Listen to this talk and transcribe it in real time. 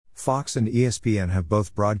Fox and ESPN have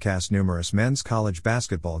both broadcast numerous men's college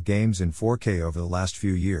basketball games in 4K over the last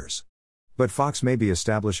few years. But Fox may be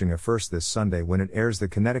establishing a first this Sunday when it airs the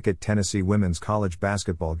Connecticut-Tennessee women's college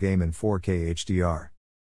basketball game in 4K HDR.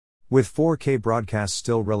 With 4K broadcasts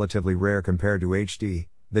still relatively rare compared to HD,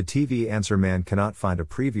 the TV Answer Man cannot find a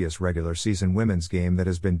previous regular season women's game that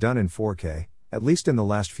has been done in 4K, at least in the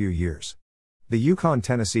last few years. The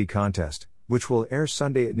UConn-Tennessee contest, which will air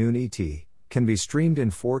Sunday at noon ET, can be streamed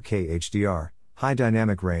in 4K HDR, high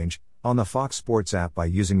dynamic range, on the Fox Sports app by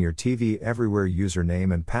using your TV Everywhere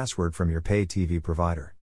username and password from your pay TV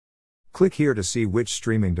provider. Click here to see which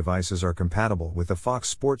streaming devices are compatible with the Fox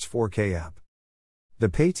Sports 4K app. The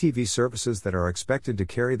pay TV services that are expected to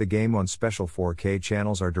carry the game on special 4K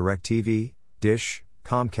channels are DirecTV, Dish,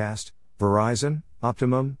 Comcast, Verizon,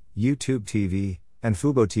 Optimum, YouTube TV, and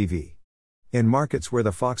Fubo TV. In markets where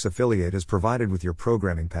the Fox affiliate is provided with your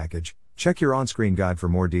programming package, check your on-screen guide for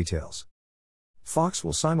more details. Fox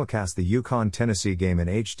will simulcast the UConn-Tennessee game in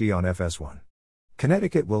HD on FS1.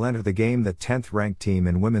 Connecticut will enter the game the 10th-ranked team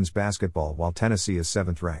in women's basketball while Tennessee is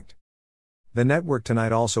 7th-ranked. The network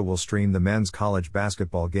tonight also will stream the men's college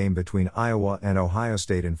basketball game between Iowa and Ohio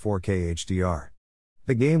State in 4K HDR.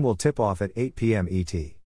 The game will tip off at 8 p.m. ET.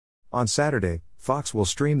 On Saturday, Fox will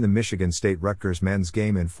stream the Michigan State-Rutgers men's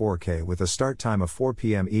game in 4K with a start time of 4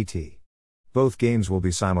 p.m. ET. Both games will be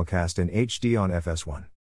simulcast in HD on FS1.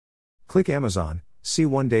 Click Amazon, see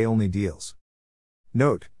one-day-only deals.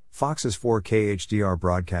 Note, Fox's 4K HDR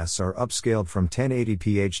broadcasts are upscaled from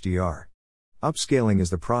 1080p HDR. Upscaling is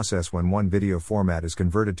the process when one video format is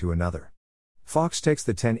converted to another. Fox takes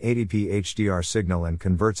the 1080p HDR signal and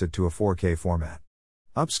converts it to a 4K format.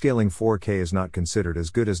 Upscaling 4K is not considered as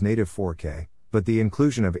good as native 4K, but the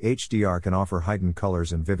inclusion of HDR can offer heightened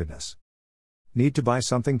colors and vividness. Need to buy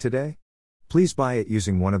something today? Please buy it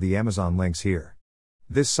using one of the Amazon links here.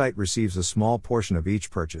 This site receives a small portion of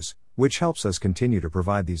each purchase, which helps us continue to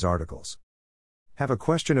provide these articles. Have a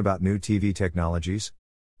question about new TV technologies?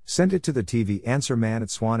 Send it to the TV Answer Man at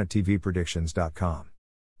swan@tvpredictions.com.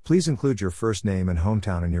 Please include your first name and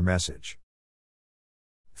hometown in your message.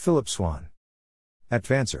 Philip Swan.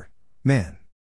 Advancer Man.